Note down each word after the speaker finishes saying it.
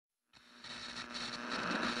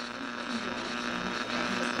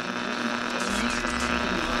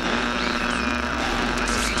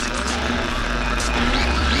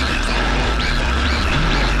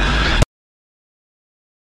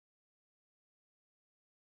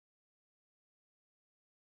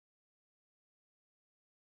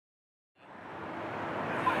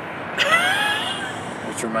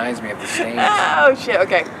which reminds me of the stage. Oh shit.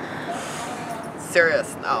 Okay.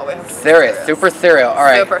 Serious. No, we have to be Serious. Super serial. All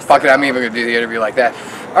right. Super Fuck it. I'm even gonna do the interview like that.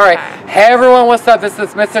 All right. Okay. Hey everyone, what's up? This is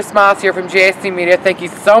Mr. Smilez here from JIC Media. Thank you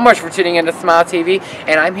so much for tuning into Smile TV.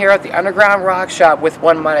 And I'm here at the Underground Rockshop with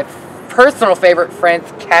one of my personal favorite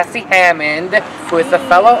friends, Cazzie Hammond, who is a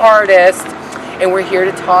fellow artist. And we're here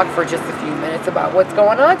to talk for just a few minutes about what's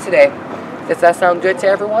going on today. Does that sound good to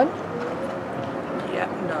everyone? Yeah.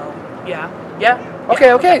 No. Yeah. Yeah.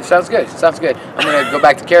 Okay, okay, sounds good, sounds good. I'm going to go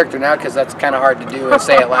back to character now because that's kind of hard to do and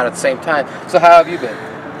say it loud at the same time. So how have you been?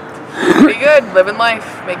 Pretty good. Living life.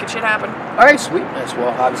 Making shit happen. All right, sweet. Nice.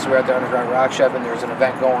 Well, obviously we're at the Underground Rockshop and there's an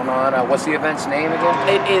event going on. What's the event's name again?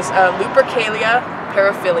 It is Lupercalia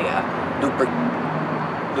Paraphilia.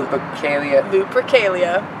 Lupercalia.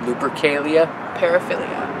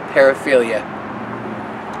 Paraphilia. Paraphilia.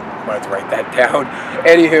 I'm going to have to write that down.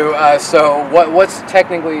 Anywho, so what's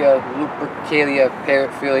technically a Lupercalia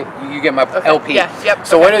Paraphilia? You get my Okay. LP. Yeah, yep.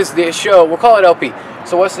 So okay. what is the show? We'll call it LP.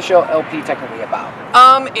 So what's the show LP technically about?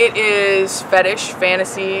 It is fetish,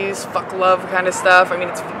 fantasies, fuck love kind of stuff. I mean,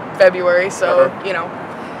 it's February, so,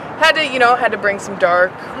 had to bring some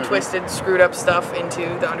dark, twisted, screwed up stuff into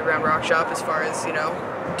the Underground Rockshop as far as,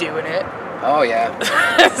 doing it. Oh, yeah.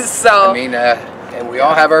 So. I mean, and we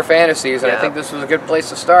all have our fantasies, and I think this was a good place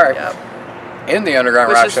to start. In the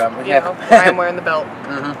Underground Rockshop. Why I'm wearing the belt.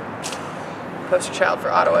 Poster child for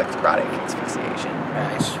autoerotic asphyxiation.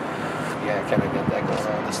 Nice. Yeah, I kind of get that going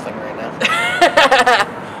on with this thing right now.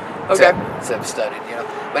 Okay. Except studied,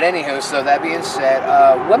 But anywho, so that being said,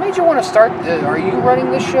 what made you want to start? Are you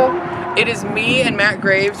running this show? It is me and Matt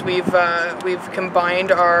Graves. We've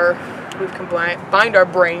combined our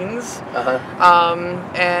brains,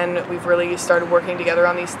 and we've really started working together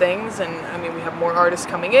on these things. And I mean, we have more artists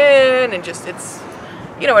coming in, and just it's,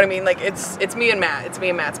 you know what I mean? Like it's me and Matt. It's me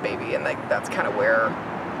and Matt's baby, and like that's kind of where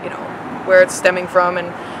it's stemming from.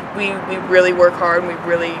 And we really work hard, and we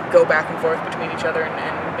really go back and forth between each other,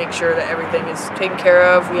 and make sure that everything is taken care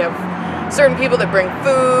of. We have certain people that bring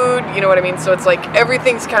food, you know what I mean? So it's like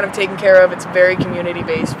everything's kind of taken care of. It's very community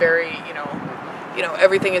based, very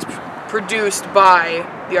everything is produced by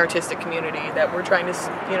the artistic community that we're trying to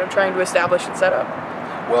establish and set up.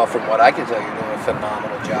 Well, from what I can tell, you're doing a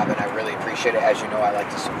phenomenal job, and I really appreciate it. As you know, I like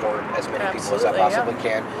to support as many people as I possibly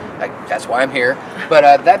can. That's why I'm here.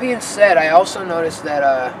 But that being said, I also noticed that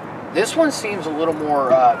this one seems a little more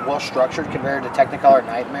well-structured compared to Technicolor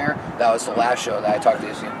Nightmare. That was the last show that I talked to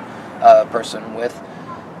this person with.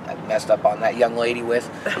 I messed up on that young lady with.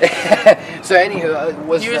 So anywho,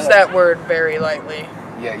 use that word very lightly.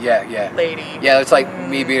 Yeah. Lady. Yeah, it's like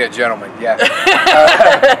me being a gentleman. Yeah.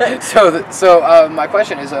 My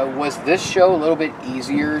question is, was this show a little bit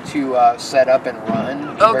easier to set up and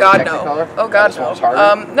run? Oh God, no. Oh God, no.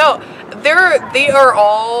 No, they are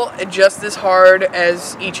all just as hard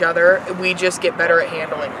as each other. We just get better at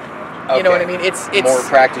handling it. Okay. You know what I mean? It's the more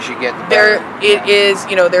practice you get, the better. It is.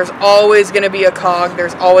 There's always going to be a cog.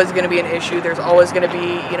 There's always going to be an issue. There's always going to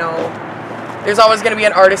be, there's always going to be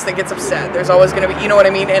an artist that gets upset. There's always going to be, you know what I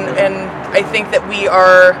mean? And I think that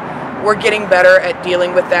we're getting better at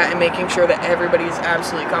dealing with that and making sure that everybody's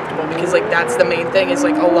absolutely comfortable, because like that's the main thing is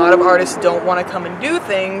like a lot of artists don't want to come and do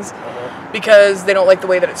things because they don't like the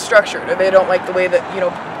way that it's structured, or they don't like the way that,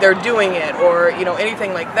 they're doing it, or,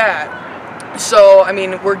 anything like that. So, I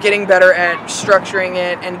mean, we're getting better at structuring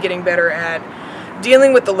it and getting better at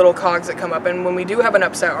dealing with the little cogs that come up. And when we do have an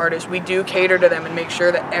upset artist, we do cater to them and make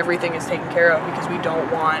sure that everything is taken care of, because we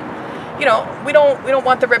don't want, we don't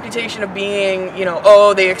want the reputation of being,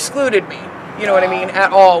 oh, they excluded me, you know what I mean,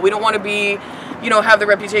 at all. We don't want to be, have the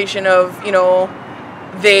reputation of,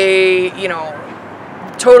 they,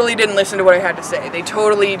 totally didn't listen to what I had to say. They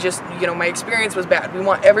totally just, my experience was bad. We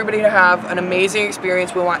want everybody to have an amazing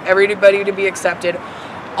experience. We want everybody to be accepted.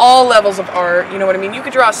 All levels of art, you know what I mean? You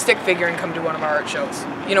could draw a stick figure and come to one of our art shows.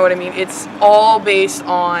 You know what I mean? It's all based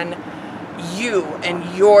on you and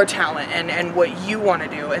your talent and what you want to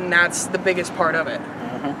do, and that's the biggest part of it.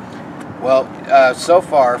 Well, so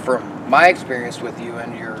far, from my experience with you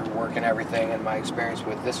and your work and everything, and my experience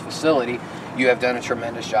with this facility, you have done a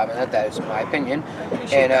tremendous job in that. That is my opinion.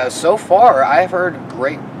 And so far, I've heard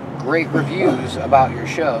great reviews about your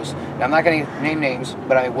shows. Now, I'm not going to name names,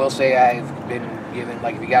 but I will say I've been given,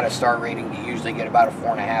 like, if you got a star rating, you usually get about a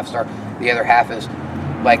 4.5 star. The other half is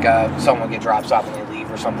like someone drops off and they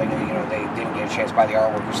leave or something, and they didn't get a chance to buy the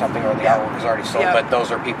artwork or something, or the artwork is already sold. But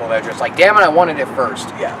those are people that are just like, damn it, I wanted it first.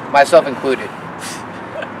 Myself included.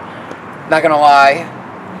 Not gonna lie,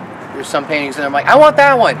 there's some paintings and I'm like, I want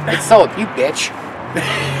that one. It's sold, you bitch.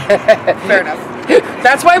 Fair enough.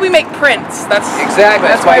 That's why we make prints. That's exactly.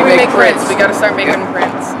 That's why we make prints. We got to start making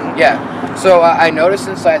prints. Yeah. So I noticed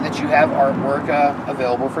inside that you have artwork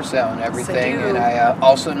available for sale and everything, yes, I do. And I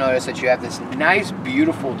also noticed that you have this nice,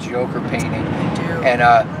 beautiful Joker painting. I do. And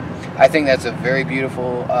I think that's a very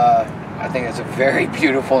beautiful. I think it's a very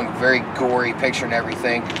beautiful and very gory picture and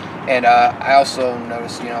everything. And I also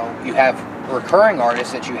noticed, you know, you have recurring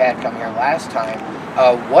artists that you had come here last time.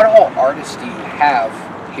 What all artists do you have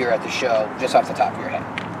here at the show, just off the top of your head?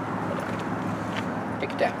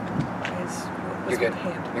 Take it down. You're good.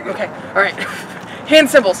 You're good. Okay. All right. Hand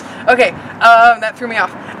symbols. Okay. That threw me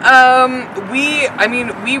off.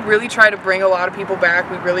 We really try to bring a lot of people back.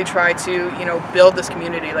 We really try to, you know, build this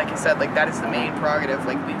community. Like I said, like that is the main prerogative.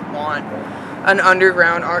 Like we want an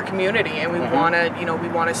underground art community, and we want to, you know, we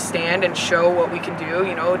want to stand and show what we can do,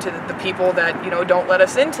 you know, to the people that, you know, don't let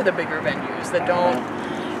us into the bigger venues, that don't,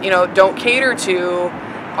 you know, don't cater to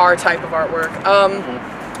our type of artwork.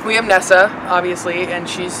 We have Nessa, obviously, and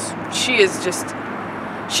she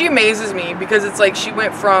amazes me, because it's like she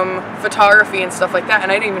went from photography and stuff like that,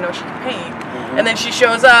 and I didn't even know she could paint. And then she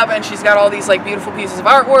shows up and she's got all these like beautiful pieces of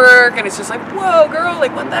artwork, and it's just like, whoa, girl,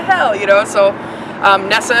 like what the hell, you know? So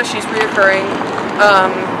Nessa, she's reoccurring.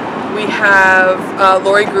 We have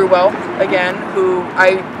Lori Grewell again, who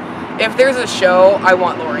if there's a show, I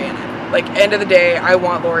want Lori in it. Like, end of the day, I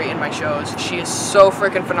want Lori in my shows. She is so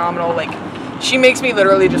freaking phenomenal. Like, she makes me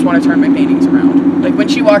literally just want to turn my paintings around. Like, when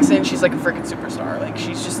she walks in, she's like a freaking superstar. Like,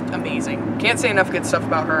 she's just amazing. Can't say enough good stuff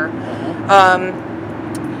about her.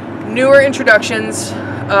 Newer introductions,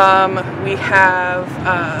 we have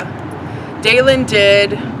Dalen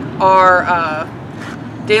did our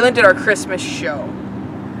Christmas show,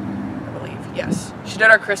 I believe. Yes, she did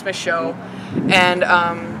our Christmas show, and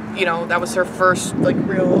you know, that was her first like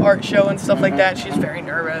real art show and stuff like that. She's very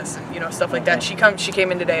nervous and, you know, stuff like that. She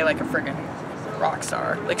came in today like a friggin' rock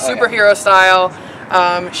star, like superhero style.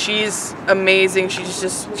 She's amazing.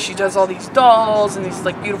 She does all these dolls and these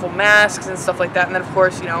like beautiful masks and stuff like that. And then of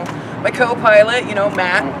course, you know, my co-pilot, you know,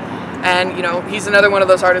 Matt, and you know, he's another one of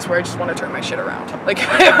those artists where I just want to turn my shit around. Like if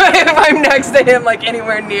I'm next to him, like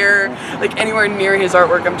anywhere near his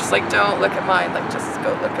artwork, I'm just like, don't look at mine. Like just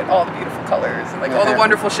go look at all the beautiful colors and like all the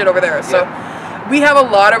wonderful shit over there. So we have a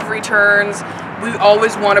lot of returns. We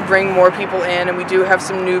always want to bring more people in, and we do have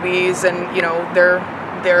some newbies, and you know,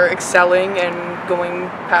 they're excelling and going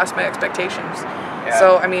past my expectations.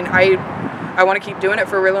 So I mean, I want to keep doing it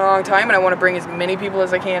for a really long time, and I want to bring as many people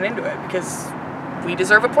as I can into it, because we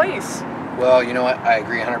deserve a place. Well, you know what? I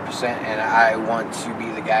agree 100%, and I want to be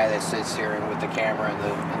the guy that sits here and with the camera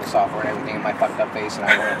and the software and everything in my fucked up face, and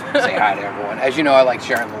I want to say hi to everyone. As you know, I like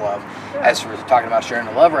sharing the love. As we're talking about sharing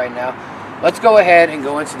the love right now, let's go ahead and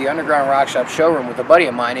go into the Underground Rockshop showroom with a buddy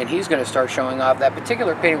of mine, and he's going to start showing off that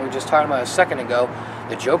particular painting we were just talking about a second ago,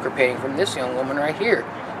 the Joker painting from this young woman right here.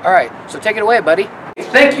 All right, so take it away, buddy.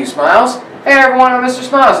 Thank you, Smilez. Hey, everyone, I'm Mr.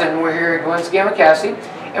 Smilez, and we're here once again with Cassie,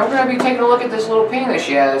 and we're going to be taking a look at this little painting that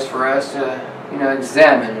she has for us to, you know,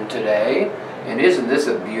 examine today. And isn't this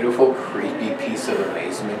a beautiful, creepy piece of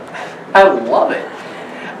amazement? I love it.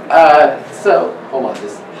 So, hold on,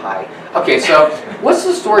 just hi. Okay, so what's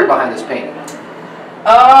the story behind this painting?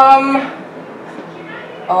 A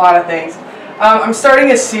lot of things. I'm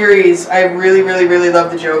starting a series. I really, really, really love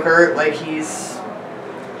the Joker. Like,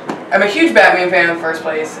 I'm a huge Batman fan in the first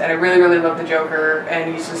place, and I really, really love the Joker,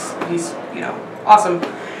 and he's, you know, awesome.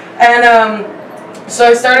 And, so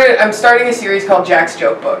I'm starting a series called Jack's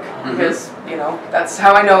Joke Book, because, you know, that's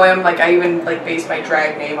how I know him. Like, I even, like, based my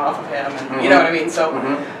drag name off of him, and you know what I mean? So,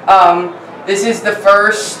 this is the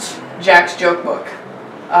first Jack's Joke Book.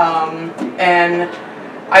 And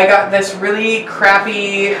I got this really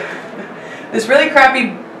crappy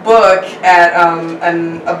book at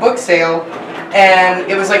a book sale, and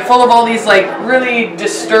it was like full of all these like really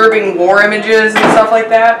disturbing war images and stuff like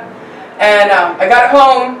that. And I got it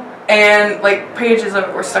home, and like pages of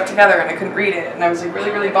it were stuck together, and I couldn't read it, and I was like really,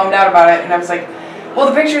 really bummed out about it. And I was like, well,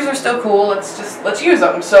 the pictures are still cool. Let's use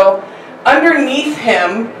them. So underneath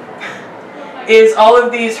him is all of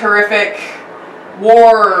these horrific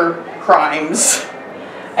war crimes.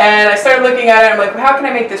 And I started looking at it, and I'm like, well, how can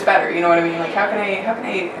I make this better? You know what I mean? Like, how can I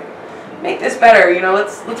make this better? You know,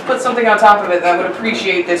 let's put something on top of it that would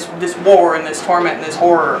appreciate this war and this torment and this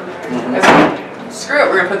horror. I was like, screw it,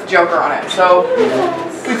 we're gonna put the Joker on it. So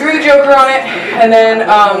we threw the Joker on it, and then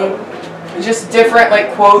just different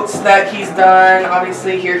like quotes that he's done.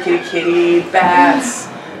 Obviously, here, kitty, kitty, bats.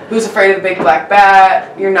 Who's afraid of the big black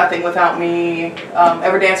bat? You're nothing without me.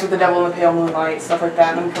 Ever dance with the devil in the pale moonlight? Stuff like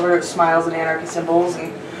that. And I'm covered with smiles and anarchy symbols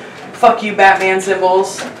and fuck you Batman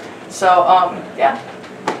symbols. So, yeah.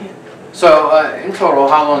 So, in total,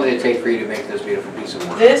 how long did it take for you to make this beautiful piece of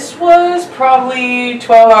work? This was probably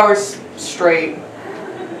 12 hours straight.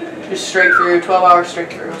 Just straight through, 12 hours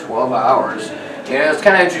straight through. 12 hours. You know, it's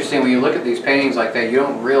kind of interesting when you look at these paintings like that, you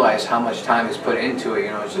don't realize how much time is put into it.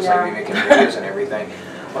 You know, it's just like me making videos and everything.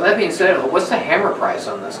 Well, that being said, what's the hammer price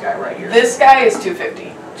on this guy right here? This guy is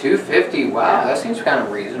 $250. $250. Wow, that seems kind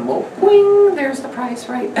of reasonable. Wing, there's the price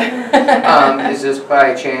right there. Is this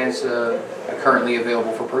by chance currently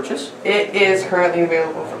available for purchase? It is currently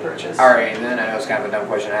available for purchase. All right, and then I know it's kind of a dumb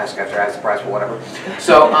question to ask after I ask the price, but whatever.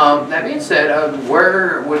 So, that being said,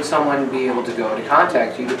 where would someone be able to go to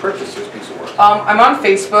contact you to purchase this piece of work? I'm on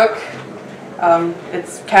Facebook.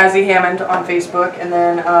 It's Cazzie Hammond on Facebook, and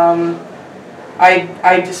then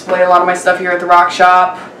I display a lot of my stuff here at the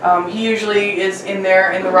Rockshop. He usually is in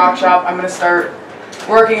there in the Rockshop. I'm going to start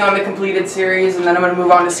working on the completed series, and then I'm going to move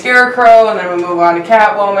on to Scarecrow, and then I'm going to move on to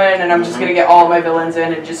Catwoman, and I'm just going to get all of my villains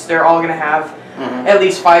in, and just they're all going to have at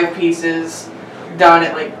least 5 pieces done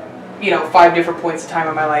at, like, you know, 5 different points of time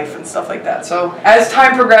in my life and stuff like that. So as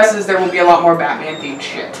time progresses, there will be a lot more Batman themed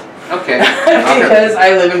shit. Okay. Because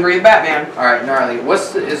I live and breathe Batman. All right, gnarly.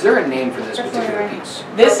 Is there a name for this particular piece?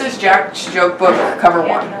 This is Jack's Joke Book Cover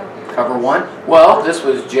 1. Cover 1? Well, this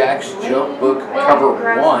was Jack's Joke Book Cover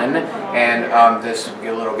 1, and this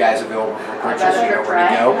little guy's available for purchase. You know where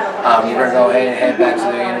to go. We're going to go ahead and head back to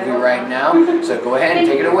the interview right now. So go ahead and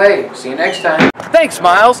take it away. See you next time. Thanks,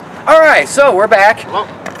 Miles. All right, so we're back.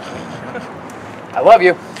 I love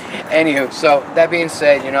you. Anywho, so that being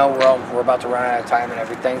said, you know, we're about to run out of time and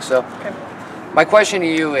everything. So my question to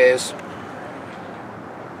you is,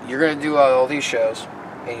 you're going to do all these shows,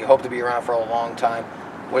 and you hope to be around for a long time.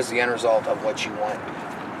 What is the end result of what you want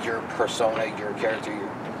your persona, your character, your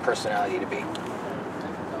personality to be?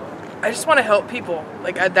 I just want to help people.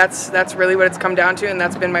 Like that's really what it's come down to, and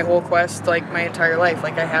that's been my whole quest, like my entire life.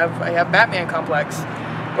 Like I have Batman complex,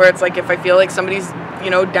 where it's like if I feel like somebody's, you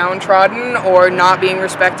know, downtrodden or not being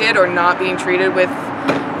respected or not being treated with,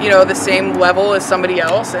 you know, the same level as somebody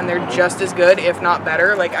else, and they're just as good, if not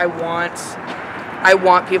better. Like I want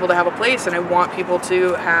people to have a place, and I want people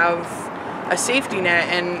to have a safety net,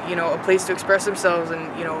 and, you know, a place to express themselves,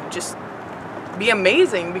 and, you know, just be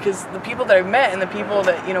amazing, because the people that I've met and the people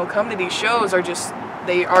that, you know, come to these shows are just,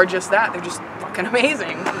 they are just that. They're just fucking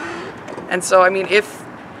amazing. And so, I mean, if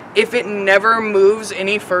it never moves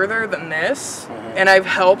any further than this, and I've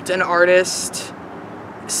helped an artist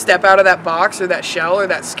step out of that box or that shell or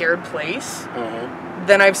that scared place,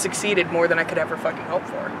 then I've succeeded more than I could ever fucking hope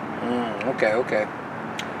for. Okay.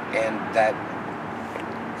 And that,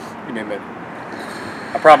 give me a minute.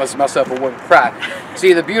 I promised myself I wouldn't cry.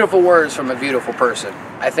 See, the beautiful words from a beautiful person.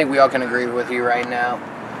 I think we all can agree with you right now.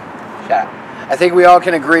 Shut up. I think we all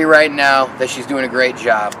can agree right now that she's doing a great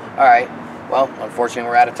job. All right. Well, unfortunately,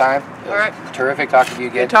 we're out of time. All right. Terrific talking to you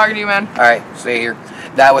again. Good talking to you, man. All right. Stay here.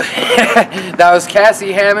 That was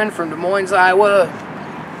Cazzie Hammond from Des Moines, Iowa.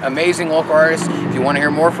 Amazing local artist. If you want to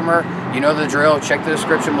hear more from her, you know the drill. Check the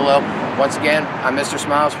description below. Once again, I'm Mr.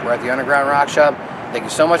 Smilez. We're at the Underground Rock Shop. Thank you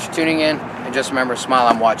so much for tuning in. And just remember, smile,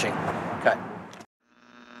 I'm watching.